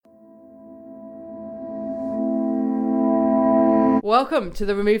Welcome to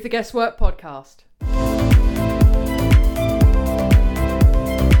the Remove the Guesswork podcast.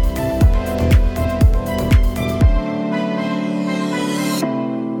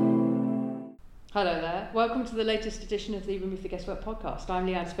 Hello there. Welcome to the latest edition of the Remove the Guesswork podcast. I'm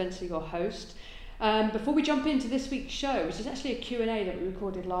Leanne Spencer, your host. Before we jump into this week's show, which is actually a Q&A that we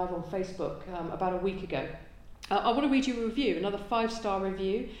recorded live on Facebook about a week ago, I want to read you a review, another 5-star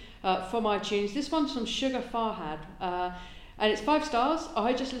review from iTunes. This one's from Sugar Farhad, and it's 5 stars.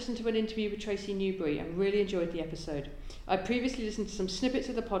 I just listened to an interview with Tracy Newbury and really enjoyed the episode. I previously listened to some snippets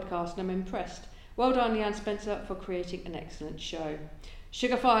of the podcast and I'm impressed. Well done, Leanne Spencer, for creating an excellent show.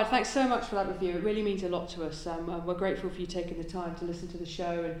 Sugar Farhad, thanks so much for that review. It really means a lot to us. We're grateful for you taking the time to listen to the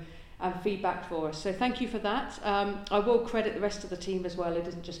show and feedback for us. So thank you for that. I will credit the rest of the team as well. It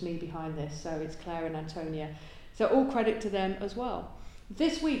isn't just me behind this, so it's Claire and Antonia. So all credit to them as well.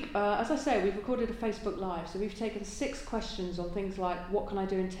 This week, as I say, we've recorded a Facebook Live, so we've taken 6 questions on things like what can I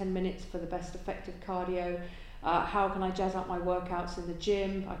do in 10 minutes for the best effective cardio, how can I jazz up my workouts in the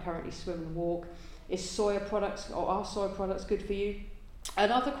gym, I currently swim and walk, are soy products good for you,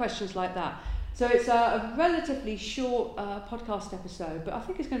 and other questions like that. So it's a relatively short podcast episode, but I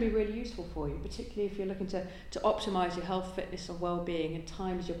think it's going to be really useful for you, particularly if you're looking to optimise your health, fitness and well-being, and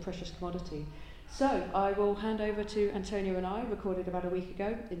time is your precious commodity. So I will hand over to Antonia and I, recorded about a week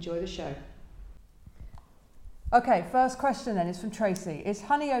ago. Enjoy the show. Okay, first question then is from Tracy. Is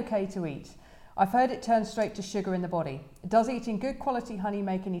honey okay to eat? I've heard it turns straight to sugar in the body. Does eating good quality honey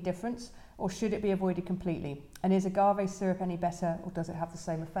make any difference, or should it be avoided completely? And is agave syrup any better, or does it have the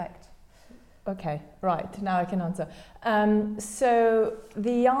same effect? Okay, right, now I can answer. So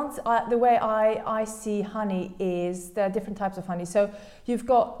the answer, the way I see honey is there are different types of honey. So you've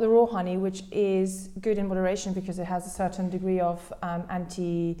got the raw honey, which is good in moderation because it has a certain degree of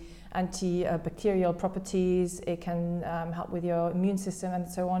antibacterial properties. It can help with your immune system and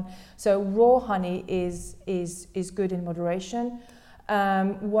so on. So raw honey is good in moderation.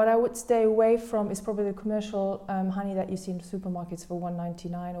 What I would stay away from is probably the commercial honey that you see in the supermarkets for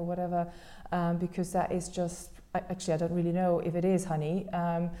 $1.99 or whatever, because that is just, actually I don't really know if it is honey.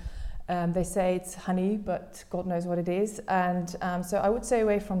 They say it's honey, but God knows what it is. And so I would stay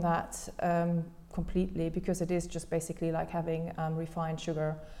away from that completely, because it is just basically like having refined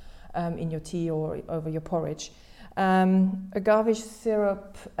sugar in your tea or over your porridge. Agave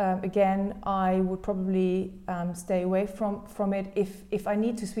syrup, again, I would probably stay away from it. If I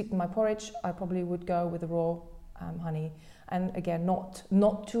need to sweeten my porridge, I probably would go with the raw honey. And again, not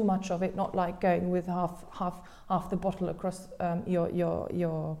too much of it, not like going with half the bottle across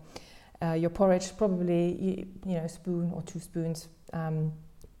your porridge. Probably a spoon or 2 spoons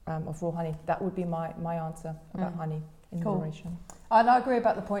of raw honey. That would be my answer about honey in moderation. And I agree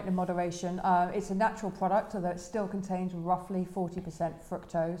about the point in moderation. It's a natural product, although it still contains roughly 40%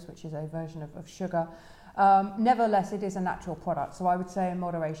 fructose, which is a version of sugar. Nevertheless, it is a natural product, so I would say in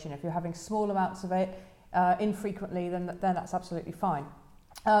moderation. If you're having small amounts of it infrequently, then that's absolutely fine.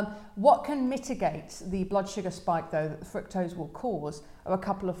 What can mitigate the blood sugar spike, though, that the fructose will cause are a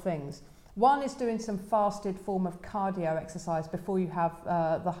couple of things. One is doing some fasted form of cardio exercise before you have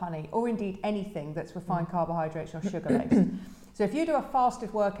the honey, or indeed anything that's refined carbohydrates or sugar-based. So if you do a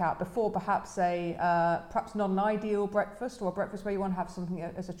fasted workout before perhaps perhaps not an ideal breakfast, or a breakfast where you want to have something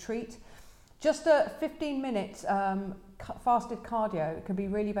as a treat, just a 15-minute fasted cardio can be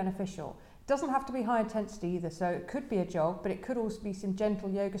really beneficial. It doesn't have to be high intensity either, so it could be a jog, but it could also be some gentle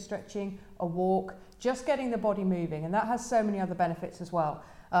yoga stretching, a walk, just getting the body moving, and that has so many other benefits as well.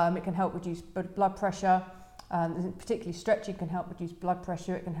 It can help reduce blood pressure, particularly stretching can help reduce blood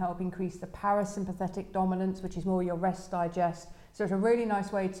pressure. It can help increase the parasympathetic dominance, which is more your rest digest. So it's a really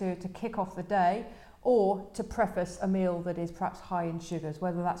nice way to kick off the day, or to preface a meal that is perhaps high in sugars,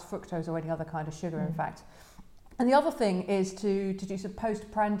 whether that's fructose or any other kind of sugar, in fact. And the other thing is to do some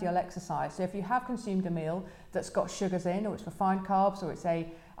postprandial exercise. So if you have consumed a meal that's got sugars in, or it's refined carbs, or it's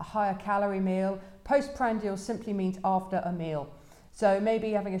a higher calorie meal, postprandial simply means after a meal. So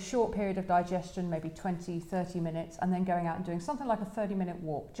maybe having a short period of digestion, maybe 20, 30 minutes, and then going out and doing something like a 30-minute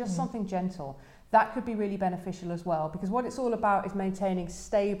walk, just something gentle. That could be really beneficial as well, because what it's all about is maintaining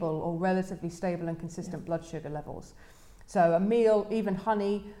stable or relatively stable and consistent blood sugar levels. So a meal, even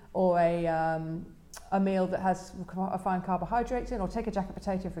honey, or a meal that has refined carbohydrates in, or take a jacket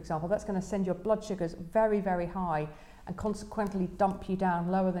potato, for example, that's going to send your blood sugars very, very high and consequently dump you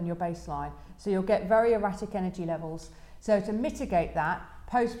down lower than your baseline. So you'll get very erratic energy levels. So to mitigate that,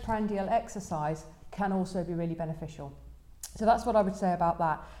 postprandial exercise can also be really beneficial. So that's what I would say about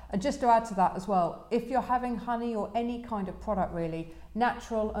that. And just to add to that as well, if you're having honey or any kind of product really,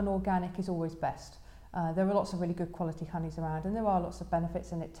 natural and organic is always best. There are lots of really good quality honeys around, and there are lots of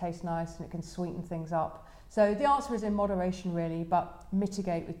benefits, and it tastes nice and it can sweeten things up. So the answer is in moderation really, but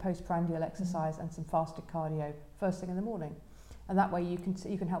mitigate with postprandial exercise and some fasted cardio first thing in the morning. And that way you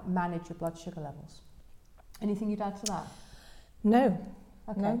can help manage your blood sugar levels. Anything you'd add to that? No.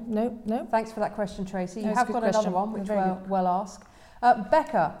 Okay. No. Thanks for that question, Tracy. You No, have it's a got good another question. one, which Very we'll ask.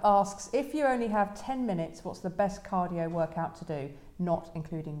 Becca asks, if you only have 10 minutes, what's the best cardio workout to do, not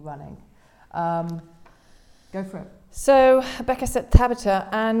including running? Go for it. So Becca said Tabata,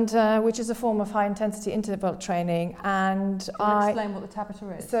 and which is a form of high-intensity interval training. And Can you explain what the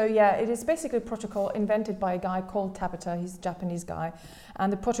Tabata is? So yeah, it is basically a protocol invented by a guy called Tabata. He's a Japanese guy,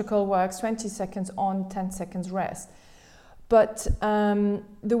 and the protocol works 20 seconds on, 10 seconds rest. But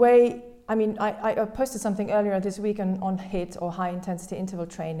the way, I posted something earlier this week on HIIT, or high intensity interval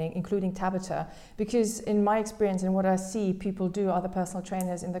training, including Tabata, because in my experience and what I see people do, other personal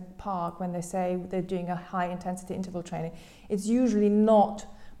trainers in the park, when they say they're doing a high intensity interval training, it's usually not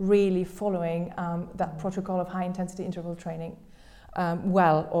really following that protocol of high intensity interval training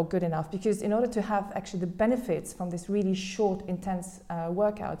well or good enough, because in order to have actually the benefits from this really short, intense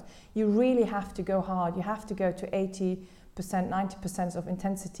workout, you really have to go hard. You have to go to 80%, 90% of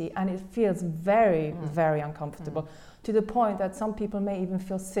intensity, and it feels very, very uncomfortable, to the point that some people may even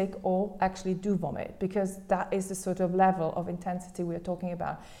feel sick or actually do vomit, because that is the sort of level of intensity we're talking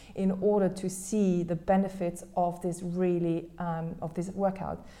about in order to see the benefits of this really of this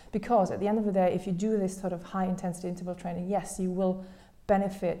workout. Because at the end of the day, if you do this sort of high intensity interval training, yes, you will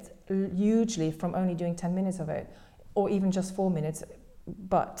benefit hugely from only doing 10 minutes of it, or even just 4 minutes,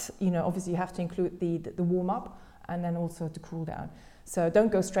 but obviously you have to include the warm-up and then also to cool down. So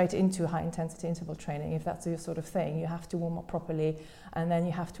don't go straight into high intensity interval training if that's your sort of thing. You have to warm up properly, and then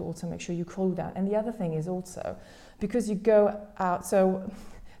you have to also make sure you cool down. And the other thing is also, because you go out, so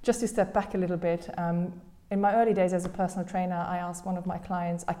just to step back a little bit, in my early days as a personal trainer, I asked one of my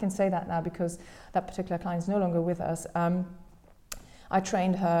clients, I can say that now because that particular client is no longer with us, I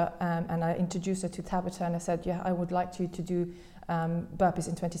trained her and I introduced her to Tabata, and I said, yeah, I would like you to do burpees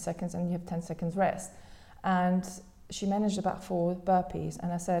in 20 seconds and you have 10 seconds rest. And she managed about 4 burpees,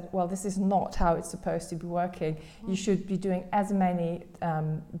 and I said, well, this is not how it's supposed to be working. You should be doing as many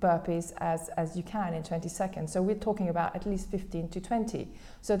burpees as you can in 20 seconds. So we're talking about at least 15 to 20.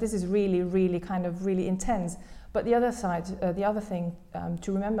 So this is really, really kind of really intense. But the other side, the other thing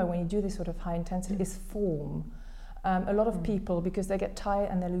to remember when you do this sort of high intensity is form. A lot of people, because they get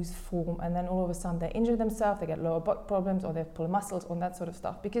tired and they lose form, and then all of a sudden they injure themselves, they get lower back problems, or they pull muscles, or that sort of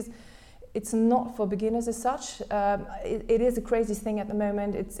stuff, because it's not for beginners as such. It is a crazy thing at the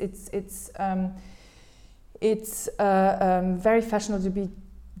moment. It's very fashionable to be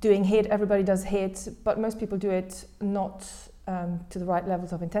doing HIIT. Everybody does HIIT, but most people do it not to the right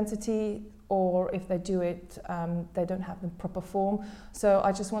levels of intensity, or if they do it, they don't have the proper form. So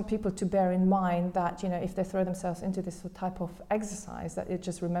I just want people to bear in mind that if they throw themselves into this type of exercise, that it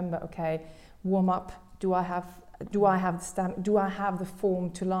just remember, okay, warm up. Do I have the form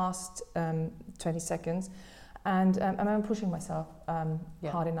to last 20 seconds? And am I pushing myself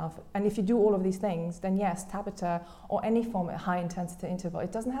hard enough? And if you do all of these things, then yes, Tabata or any form of high intensity interval,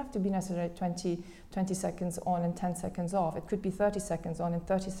 it doesn't have to be necessarily 20 seconds on and 10 seconds off. It could be 30 seconds on and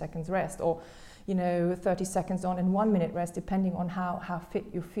 30 seconds rest, or 30 seconds on and 1 minute rest, depending on how fit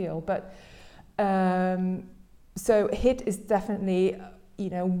you feel. But so HIIT is definitely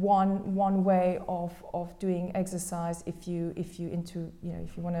one way of doing exercise if you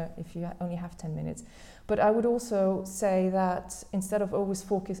only have 10 minutes. But I would also say that instead of always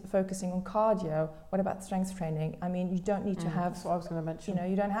focusing on cardio, what about strength training? I mean, you don't need to have. That's what I was going to mention.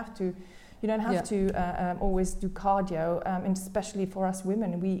 You don't have to always do cardio, and especially for us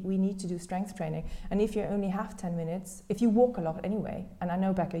women, we need to do strength training. And if you only have 10 minutes, if you walk a lot anyway, and I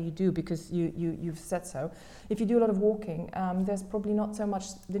know, Becca, you do because you've said so, if you do a lot of walking, there's probably not so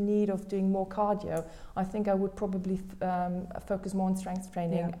much the need of doing more cardio. I think I would probably focus more on strength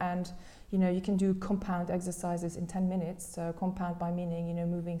training, and you can do compound exercises in 10 minutes. So compound by meaning,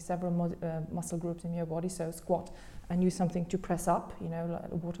 moving several muscle groups in your body. So squat and use something to press up, like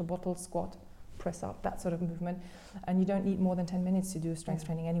a water bottle, squat, press up, that sort of movement. And you don't need more than 10 minutes to do strength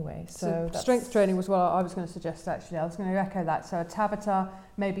training anyway. So strength training was what I was going to suggest, actually. I was going to echo that. So a Tabata,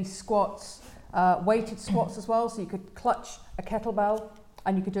 maybe squats, weighted squats as well. So you could clutch a kettlebell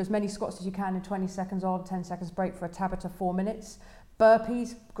and you could do as many squats as you can in 20 seconds on, 10 seconds break for a Tabata, 4 minutes.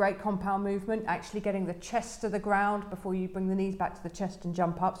 Burpees, great compound movement, actually getting the chest to the ground before you bring the knees back to the chest and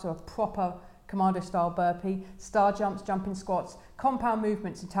jump up. So a proper commando style burpee, star jumps, jumping squats, compound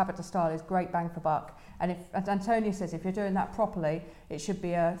movements in Tabata style is great bang for buck. And if, as Antonia says, if you're doing that properly, it should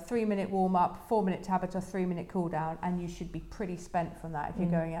be a 3-minute warm up, 4-minute Tabata, 3-minute cool down, and you should be pretty spent from that if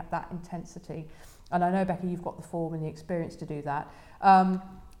you're going at that intensity. And I know, Becky, you've got the form and the experience to do that.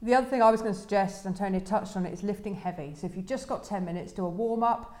 The other thing I was going to suggest, Antonia touched on it, is lifting heavy. So if you've just got 10 minutes, do a warm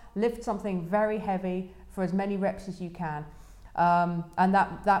up, lift something very heavy for as many reps as you can. And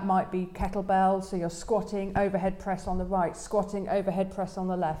that might be kettlebells, so you're squatting, overhead press on the right, squatting, overhead press on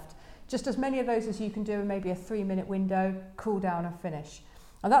the left. Just as many of those as you can do in maybe a 3-minute window, cool down and finish.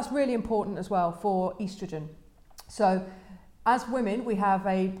 And that's really important as well for estrogen. So as women, we have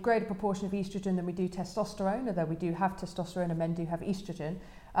a greater proportion of estrogen than we do testosterone, although we do have testosterone and men do have estrogen.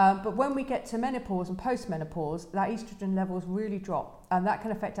 But when we get to menopause and post-menopause, that estrogen levels really drop, and that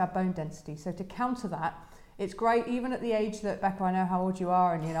can affect our bone density. So to counter that, it's great, even at the age that, Becca, I know how old you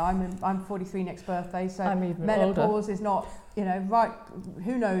are, and I'm 43 next birthday, so I'm even menopause older. Is not, right,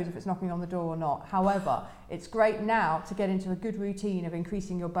 who knows if it's knocking on the door or not. However, it's great now to get into a good routine of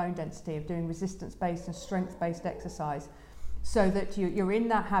increasing your bone density, of doing resistance-based and strength-based exercise, so that you're in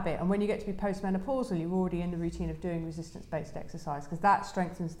that habit, and when you get to be postmenopausal, you're already in the routine of doing resistance-based exercise, because that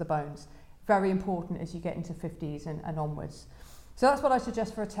strengthens the bones. Very important as you get into 50s and onwards. So that's what I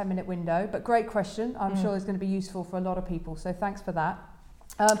suggest for a 10-minute window, but great question. I'm sure it's going to be useful for a lot of people, so thanks for that.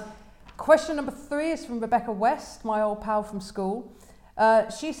 Question number 3 is from Rebecca West, my old pal from school.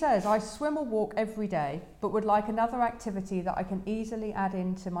 She says, I swim or walk every day, but would like another activity that I can easily add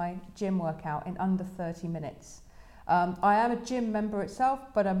into my gym workout in under 30 minutes. I am a gym member itself,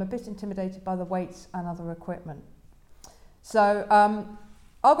 but I'm a bit intimidated by the weights and other equipment. So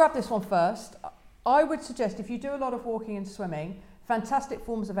I'll grab this one first. I would suggest, if you do a lot of walking and swimming, fantastic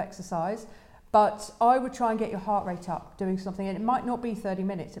forms of exercise, but I would try and get your heart rate up doing something, and it might not be 30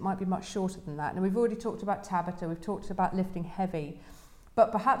 minutes, it might be much shorter than that. And we've already talked about Tabata, we've talked about lifting heavy,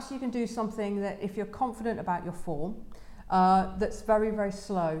 but perhaps you can do something that, if you're confident about your form, that's very, very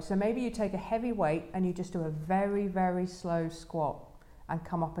slow. So maybe you take a heavy weight and you just do a very, very slow squat and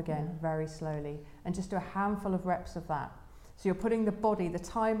come up again very slowly, and just do a handful of reps of that. So you're putting the body, the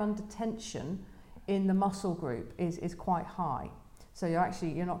time under tension in the muscle group is quite high. So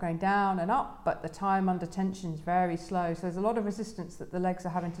you're not going down and up, but the time under tension is very slow. So there's a lot of resistance that the legs are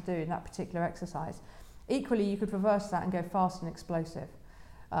having to do in that particular exercise. Equally, you could reverse that and go fast and explosive.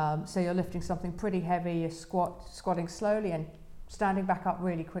 So you're lifting something pretty heavy, you're squatting slowly and standing back up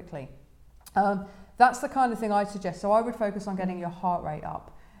really quickly. That's the kind of thing I'd suggest. So I would focus on getting your heart rate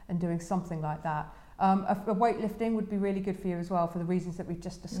up and doing something like that. A weightlifting would be really good for you as well, for the reasons that we've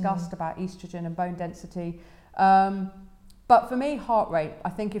just discussed about estrogen and bone density. But for me, heart rate, I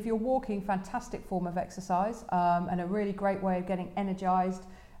think if you're walking, fantastic form of exercise, and a really great way of getting energized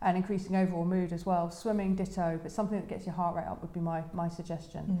and increasing overall mood as well. Swimming, ditto, but something that gets your heart rate up would be my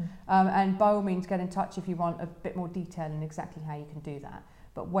suggestion. And by all means, get in touch if you want a bit more detail in exactly how you can do that.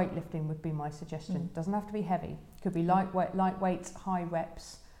 But weightlifting would be my suggestion. Doesn't have to be heavy. It could be light weights, high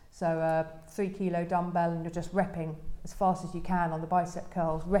reps. So a 3-kilo dumbbell, and you're just repping as fast as you can on the bicep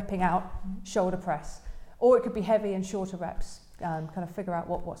curls, repping out shoulder press. Or it could be heavy and shorter reps. Kind of figure out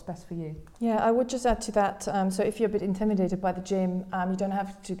what's best for you. Yeah, I would just add to that. So if you're a bit intimidated by the gym, you don't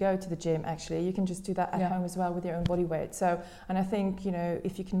have to go to the gym. Actually, you can just do that at home as well with your own body weight. So, and I think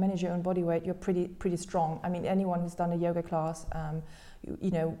if you can manage your own body weight, you're pretty strong. I mean, anyone who's done a yoga class,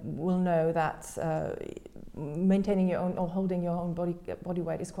 will know that maintaining your own or holding your own body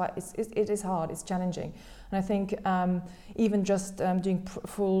weight is it is hard. It's challenging. And I think even just doing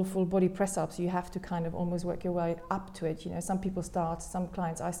full body press ups, you have to kind of almost work your way up to it. Some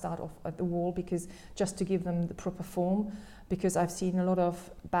clients I start off at the wall, because just to give them the proper form, because I've seen a lot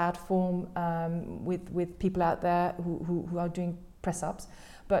of bad form with people out there who are doing press ups,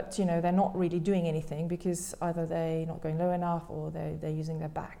 but they're not really doing anything, because either they're not going low enough, or they're using their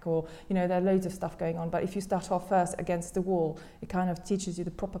back, or there are loads of stuff going on. But if you start off first against the wall, it kind of teaches you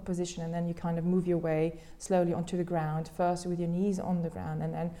the proper position, and then you kind of move your way slowly onto the ground, first with your knees on the ground,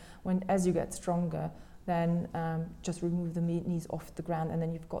 and then as you get stronger, then just remove the knees off the ground, and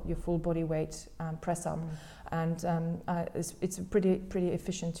then you've got your full body weight press up. And it's pretty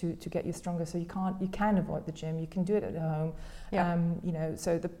efficient to get you stronger. So you can avoid the gym. You can do it at home.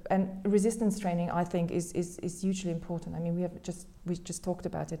 So and resistance training, I think, is hugely important. I mean, we just talked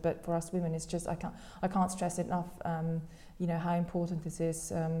about it, but for us women, it's just I can't stress it enough. How important this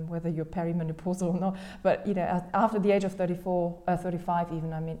is, whether you're perimenopausal or not. But after the age of 34, 35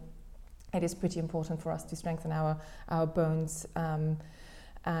 even, I mean, it is pretty important for us to strengthen our bones.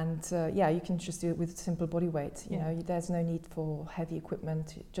 And you can just do it with simple body weight. You know, there's no need for heavy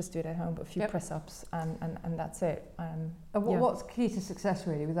equipment. Just do it at home, a few press-ups, and that's it. What's key to success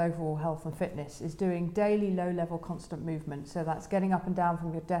really with overall health and fitness is doing daily low-level constant movement. So that's getting up and down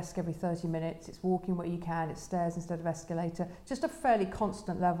from your desk every 30 minutes. It's walking where you can. It's stairs instead of escalator. Just a fairly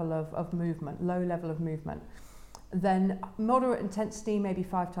constant level of movement, low level of movement. Then moderate intensity, maybe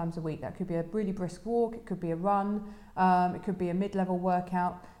 5 times a week. That could be a really brisk walk, it could be a run, it could be a mid-level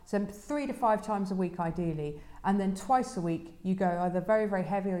workout. So 3 to 5 times a week ideally. And then twice a week you go either very, very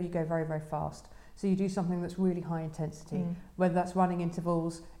heavy or you go very, very fast. So you do something that's really high intensity, whether that's running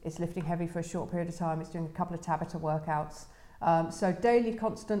intervals, it's lifting heavy for a short period of time, it's doing a couple of Tabata workouts. So daily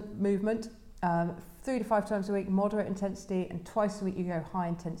constant movement, 3 to 5 times a week, moderate intensity, and twice a week you go high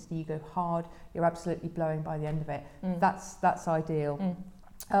intensity, you go hard, you're absolutely blowing by the end of it. That's ideal.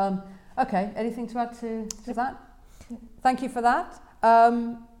 Okay, anything to add to that? Thank you for that.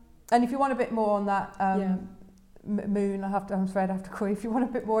 And if you want a bit more on that, Moon, I'm afraid I have to call you if you want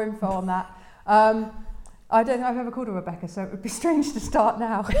a bit more info on that. I don't think I've ever called her Rebecca, so it would be strange to start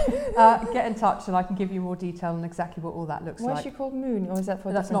now. Get in touch and I can give you more detail on exactly what all that looks like. Why is she called Moon, or is that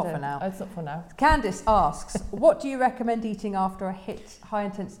for That's not day? for now. Oh, it's not for now. Candice asks, what do you recommend eating after a HIIT, high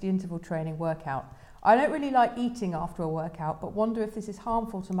intensity interval training workout? I don't really like eating after a workout, but wonder if this is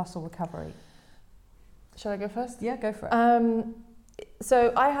harmful to muscle recovery. Shall I go first? Yeah, go for it.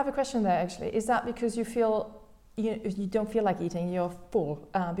 So I have a question there actually. Is that because you feel you don't feel like eating, you're full?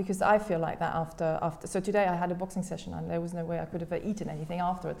 Because I feel like that after. So today I had a boxing session and there was no way I could have eaten anything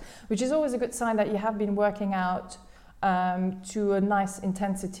afterwards, which is always a good sign that you have been working out to a nice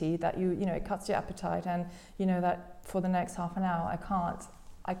intensity, that it cuts your appetite, and that for the next half an hour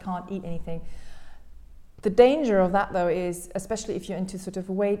I can't eat anything. The danger of that though is, especially if you're into sort of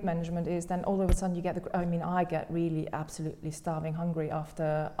weight management, is then all of a sudden you get I get really absolutely starving hungry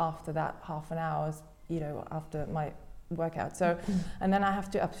after that half an hour, after my workout. So, and then I have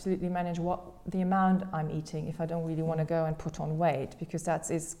to absolutely manage what the amount I'm eating if I don't really want to go and put on weight, because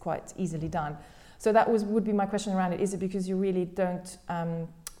that is quite easily done. So that would be my question around it. Is it because you really don't,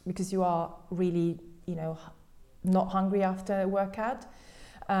 because you are really, not hungry after a workout?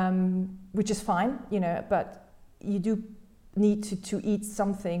 Which is fine, but you do need to eat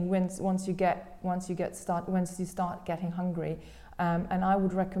something once you start getting hungry, and I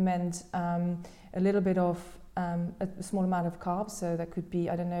would recommend a little bit of a small amount of carbs. So that could be,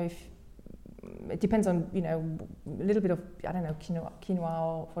 I don't know if it depends on a little bit of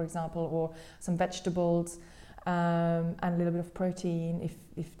quinoa for example, or some vegetables. And a little bit of protein,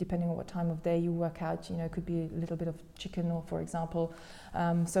 if depending on what time of day you work out, it could be a little bit of chicken, or for example.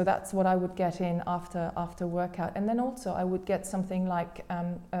 So that's what I would get in after workout. And then also I would get something like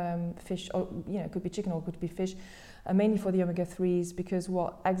fish, or it could be chicken or it could be fish, mainly for the omega-3s, because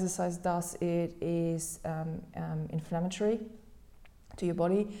what exercise does, it is inflammatory to your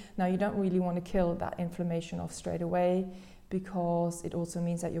body. Now you don't really want to kill that inflammation off straight away, because it also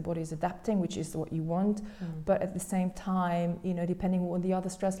means that your body is adapting, which is what you want. But at the same time, depending on the other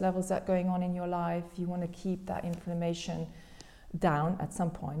stress levels that are going on in your life, you want to keep that inflammation down at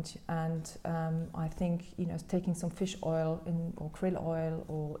some point. And I think, taking some fish oil or krill oil,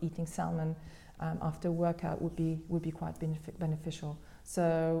 or eating salmon after a workout would be quite beneficial.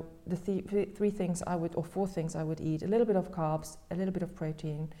 So the four things I would eat: a little bit of carbs, a little bit of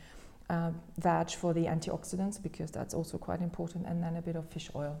protein, veg for the antioxidants, because that's also quite important, and then a bit of fish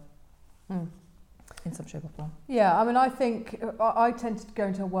oil in some shape or form. Yeah, I think I tend to go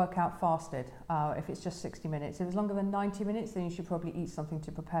into a workout fasted if it's just 60 minutes. If it's longer than 90 minutes, then you should probably eat something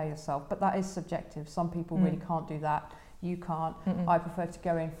to prepare yourself. But that is subjective. Some people really can't do that. You can't. I prefer to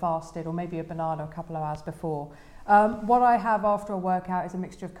go in fasted, or maybe a banana a couple of hours before. What I have after a workout is a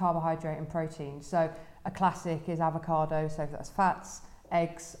mixture of carbohydrate and protein. So a classic is avocado, so that's fats,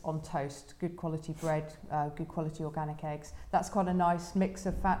 eggs on toast, good quality bread, good quality organic eggs. That's quite a nice mix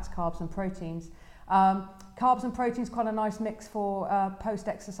of fats, carbs and proteins. Carbs and proteins, quite a nice mix for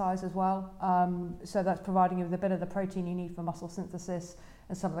post-exercise as well. So that's providing you with a bit of the protein you need for muscle synthesis,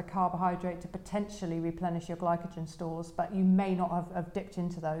 and some of the carbohydrate to potentially replenish your glycogen stores, but you may not have dipped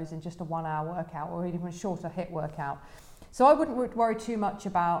into those in just a 1 hour workout, or even a shorter HIIT workout. So I wouldn't worry too much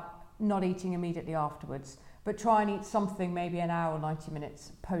about not eating immediately afterwards, but try and eat something maybe an hour or 90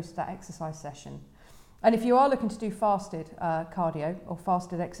 minutes post that exercise session. And if you are looking to do fasted cardio or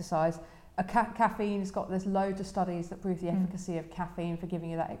fasted exercise, caffeine has there's loads of studies that prove the efficacy of caffeine for giving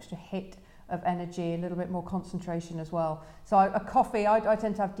you that extra hit of energy, a little bit more concentration as well. So a coffee, I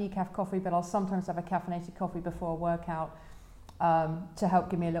tend to have decaf coffee, but I'll sometimes have a caffeinated coffee before a workout to help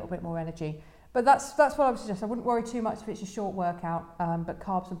give me a little bit more energy. But that's what I would suggest. I wouldn't worry too much if it's a short workout, but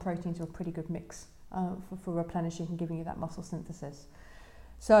carbs and proteins are a pretty good mix for replenishing and giving you that muscle synthesis.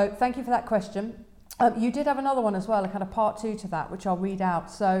 So thank you for that question. You did have another one as well, a kind of part 2 to that, which I'll read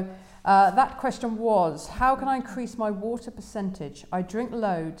out. So that question was, how can I increase my water percentage? I drink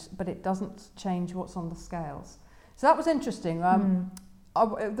loads, but it doesn't change what's on the scales. So that was interesting.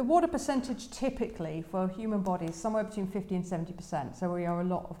 The water percentage typically for a human body is somewhere between 50 and 70%, so we are a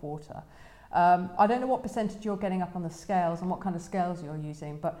lot of water. I don't know what percentage you're getting up on the scales and what kind of scales you're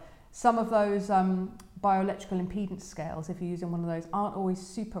using, but some of those bioelectrical impedance scales, if you're using one of those, aren't always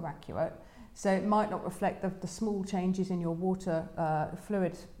super accurate. So it might not reflect the small changes in your water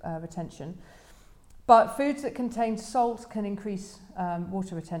fluid retention. But foods that contain salt can increase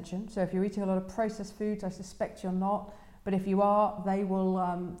water retention. So if you're eating a lot of processed foods, I suspect you're not. But if you are, they will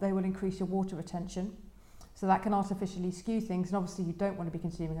increase your water retention. So that can artificially skew things. And obviously you don't want to be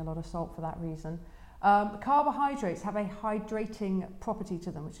consuming a lot of salt for that reason. Carbohydrates have a hydrating property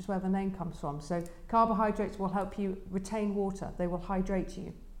to them, which is where the name comes from. So carbohydrates will help you retain water. They will hydrate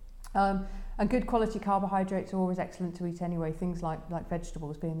you. And good quality carbohydrates are always excellent to eat anyway, things like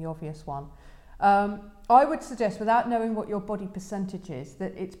vegetables being the obvious one. I would suggest, without knowing what your body percentage is,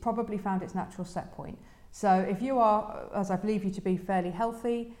 that it's probably found its natural set point. So if you are, as I believe you to be, fairly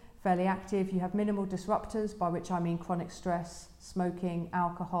healthy, fairly active, you have minimal disruptors, by which I mean chronic stress, smoking,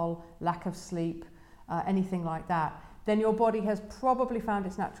 alcohol, lack of sleep, anything like that, then your body has probably found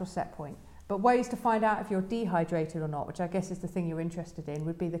its natural set point. But ways to find out if you're dehydrated or not, which I guess is the thing you're interested in,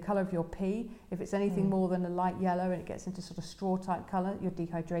 would be the colour of your pee. If it's anything more than a light yellow and it gets into sort of straw type colour, you're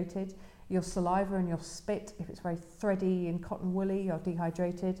dehydrated. Your saliva and your spit, if it's very thready and cotton woolly, you're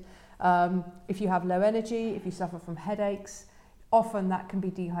dehydrated. If you have low energy, if you suffer from headaches, often that can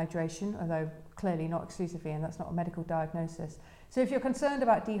be dehydration, although clearly not exclusively, and that's not a medical diagnosis. So if you're concerned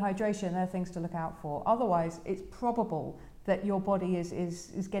about dehydration, there are things to look out for. Otherwise, it's probable that your body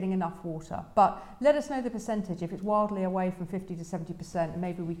is getting enough water. But let us know the percentage. If it's wildly away from 50 to 70%,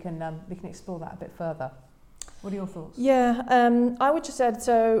 maybe we can explore that a bit further. What are your thoughts? Yeah, I would just add,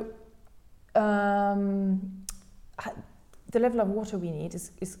 so the level of water we need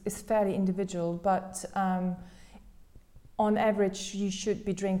is fairly individual, but on average, you should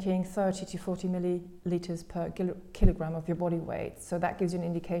be drinking 30 to 40 milliliters per kilogram of your body weight. So that gives you an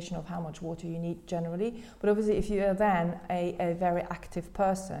indication of how much water you need generally. But obviously, if you are then a very active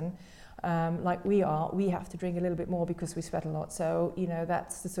person, like we are, we have to drink a little bit more because we sweat a lot. So,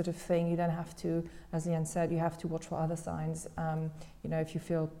 that's the sort of thing you then have to, as Ian said, you have to watch for other signs. If you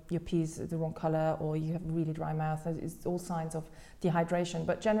feel your pee's the wrong color or you have really dry mouth, it's all signs of dehydration.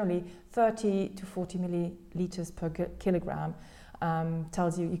 But generally, 30 to 40 milliliters per kilogram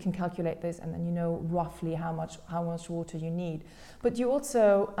tells you can calculate this, and then you know roughly how much water you need. But you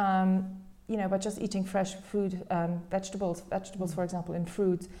also by just eating fresh food, vegetables, for example, and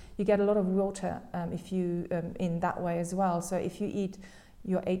fruits, you get a lot of water if you in that way as well. So if you eat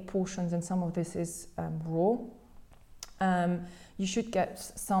your 8 portions and some of this is raw, you should get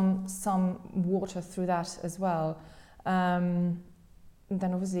some water through that as well. And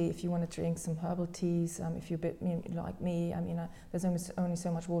then obviously, if you want to drink some herbal teas, if you're a bit like me, there's only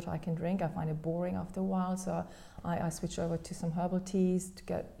so much water I can drink. I find it boring after a while, so I switch over to some herbal teas to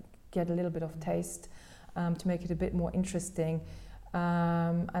get a little bit of taste, to make it a bit more interesting.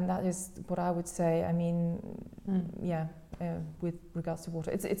 And that is what I would say. With regards to water,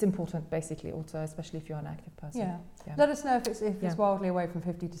 it's important basically also, especially if you're an active person. Yeah. Let us know if it's wildly away from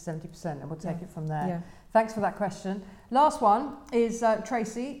 50 to 70%, and we'll take it from there. Yeah. Thanks for that question. Last one is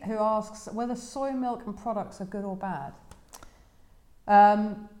Tracy, who asks whether soy milk and products are good or bad.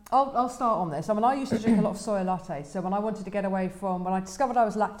 I'll start on this. I used to drink a lot of soy latte. So when I discovered I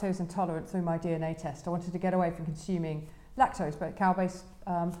was lactose intolerant through my DNA test, I wanted to get away from consuming lactose, but cow-based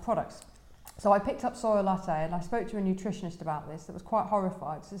products. So I picked up soy latte, and I spoke to a nutritionist about this that was quite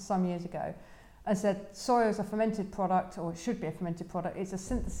horrified. This is some years ago, and said soy is a fermented product, or it should be a fermented product. It's a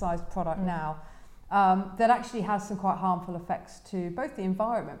synthesized product now that actually has some quite harmful effects to both the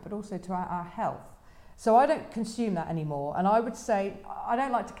environment, but also to our health. So I don't consume that anymore, and I would say I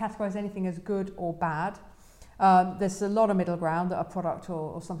don't like to categorise anything as good or bad. There's a lot of middle ground that a product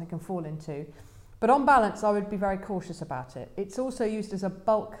or something can fall into. But on balance, I would be very cautious about it. It's also used as a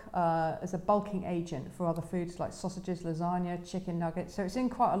bulking agent for other foods like sausages, lasagna, chicken nuggets. So it's in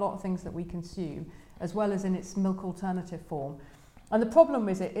quite a lot of things that we consume, as well as in its milk alternative form. And the problem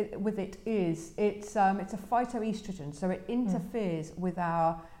with it is it's a phytoestrogen, so it interferes with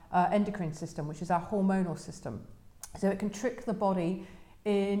our endocrine system, which is our hormonal system. So it can trick the body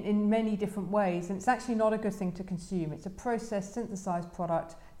in many different ways, and it's actually not a good thing to consume. It's a processed, synthesized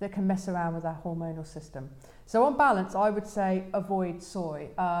product that can mess around with our hormonal system. So on balance, I would say avoid soy.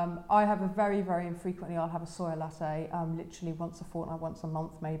 I have a very, very infrequently, I'll have a soy latte, literally once a fortnight, once a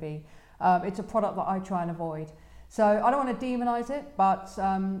month maybe. It's a product that I try and avoid. So I don't want to demonise it, but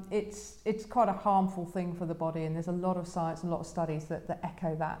it's quite a harmful thing for the body, and there's a lot of science and a lot of studies that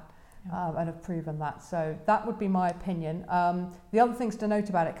echo that and have proven that. So that would be my opinion. The other things to note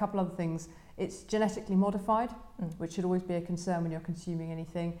about it, a couple other things, it's genetically modified, which should always be a concern when you're consuming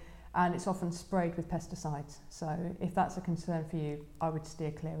anything, and it's often sprayed with pesticides. So if that's a concern for you, I would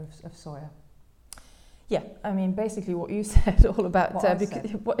steer clear of soya. Yeah, I mean, basically what you said all about,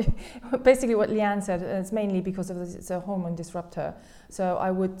 basically what Leanne said, it's mainly because of this, it's a hormone disruptor. So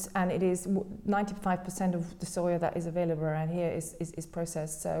I would, and it is 95% of the soya that is available around here is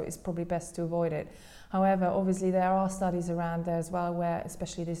processed, so it's probably best to avoid it. However, obviously there are studies around there as well where,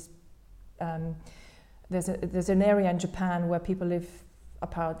 especially this, there's an area in Japan where people live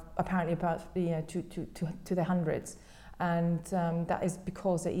apparently about to the hundreds, and that is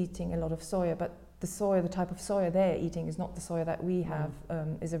because they're eating a lot of soya, but the type of soya they're eating is not the soya that we have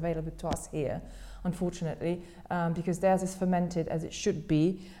is available to us here, unfortunately, because theirs is fermented as it should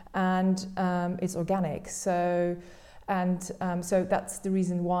be, and it's organic. So that's the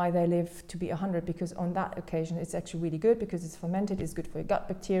reason why they live to be 100, because on that occasion it's actually really good because it's fermented, it's good for your gut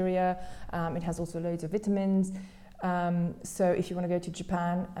bacteria, it has also loads of vitamins. So if you want to go to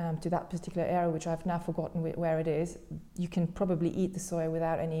Japan, to that particular area, which I've now forgotten where it is, you can probably eat the soya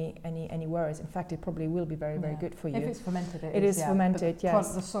without any worries. In fact, it probably will be very, very good for you. If it's fermented, it is fermented, but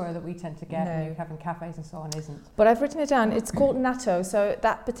yes. The soya that we tend to get when you have in cafes and so on isn't. But I've written it down. It's called natto. So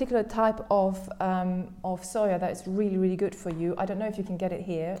that particular type of soya that is really, really good for you. I don't know if you can get it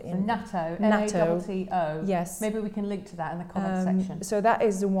here. Natto, N-A-T-T-O. Yes. Maybe we can link to that in the comment section. So that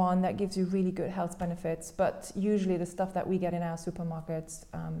is the one that gives you really good health benefits, but usually the stuff that we get in our supermarkets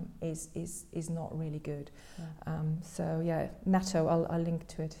is not really good. So yeah, natto, I'll link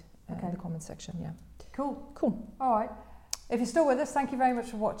to it in the comment section. Yeah. Cool. All right. If you're still with us, thank you very much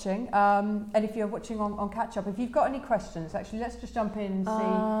for watching. And if you're watching on catch up, if you've got any questions, actually let's just jump in and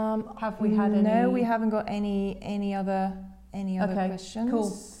see. Have we had any? No, we haven't got any other questions.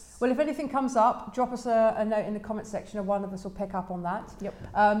 Cool. Well, if anything comes up, drop us a note in the comment section and one of us will pick up on that. Yep.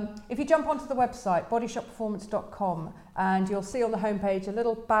 If you jump onto the website, bodyshopperformance.com, and you'll see on the homepage a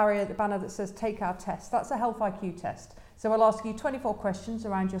little banner that says take our test. That's a Health IQ test. So we'll ask you 24 questions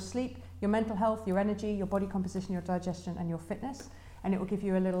around your sleep, your mental health, your energy, your body composition, your digestion and your fitness. And it will give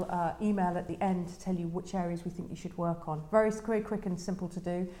you a little email at the end to tell you which areas we think you should work on. Very quick and simple to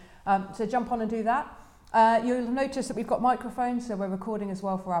do. So jump on and do that. You'll notice that we've got microphones, so we're recording as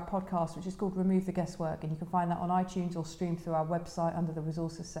well for our podcast, which is called Remove the Guesswork, and you can find that on iTunes or stream through our website under the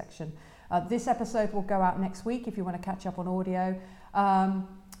resources section. This episode will go out next week if you want to catch up on audio.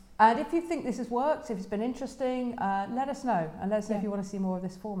 And if you think this has worked, if it's been interesting, let us know. And let us know if you want to see more of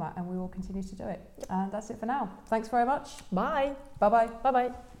this format, and we will continue to do it. And that's it for now. Thanks very much. Bye. Bye-bye.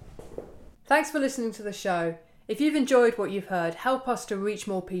 Bye-bye. Thanks for listening to the show. If you've enjoyed what you've heard, help us to reach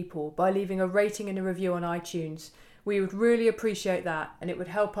more people by leaving a rating and a review on iTunes. We would really appreciate that, and it would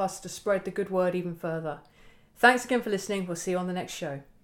help us to spread the good word even further. Thanks again for listening. We'll see you on the next show.